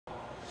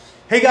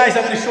Hey guys,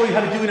 I'm going to show you how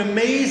to do an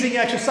amazing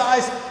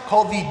exercise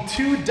called the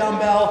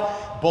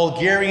 2-dumbbell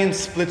Bulgarian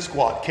split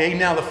squat. Okay,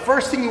 now the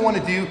first thing you want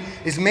to do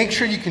is make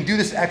sure you can do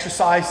this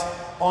exercise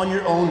on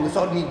your own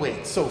without any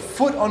weight. So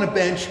foot on a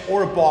bench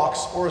or a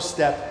box or a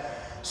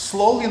step,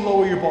 slowly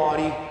lower your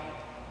body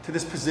to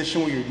this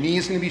position where your knee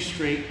is going to be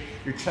straight,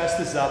 your chest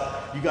is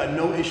up, you got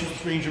no issues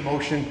with range of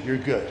motion, you're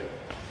good.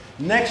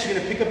 Next, you're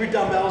going to pick up your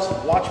dumbbells,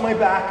 watch my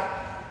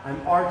back,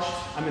 I'm arched,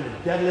 I'm in a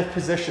deadlift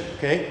position,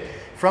 okay?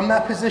 From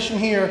that position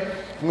here,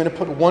 I'm going to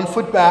put one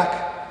foot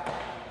back.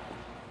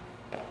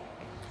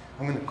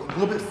 I'm going to go a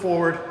little bit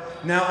forward.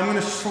 Now I'm going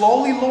to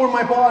slowly lower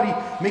my body,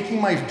 making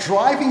my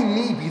driving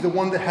knee be the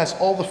one that has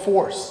all the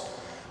force.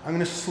 I'm going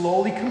to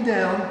slowly come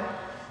down,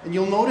 and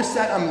you'll notice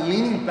that I'm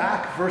leaning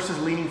back versus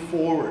leaning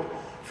forward.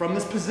 From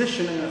this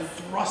position, I'm going to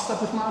thrust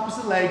up with my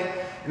opposite leg,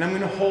 and I'm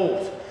going to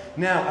hold.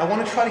 Now, I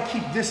want to try to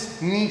keep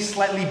this knee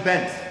slightly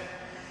bent.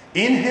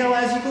 Inhale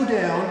as you go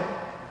down,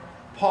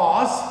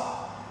 pause,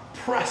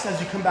 press as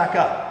you come back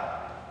up.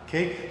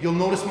 Okay, you'll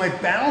notice my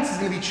balance is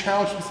going to be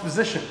challenged in this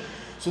position.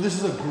 So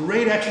this is a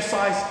great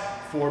exercise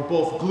for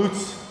both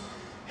glutes,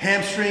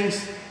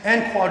 hamstrings,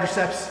 and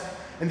quadriceps.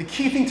 And the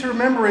key thing to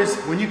remember is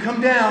when you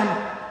come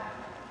down,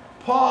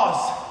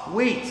 pause,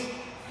 wait,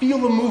 feel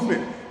the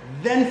movement,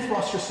 then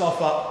thrust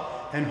yourself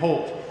up and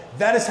hold.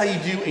 That is how you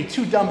do a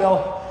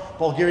 2-dumbbell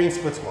Bulgarian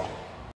split squat.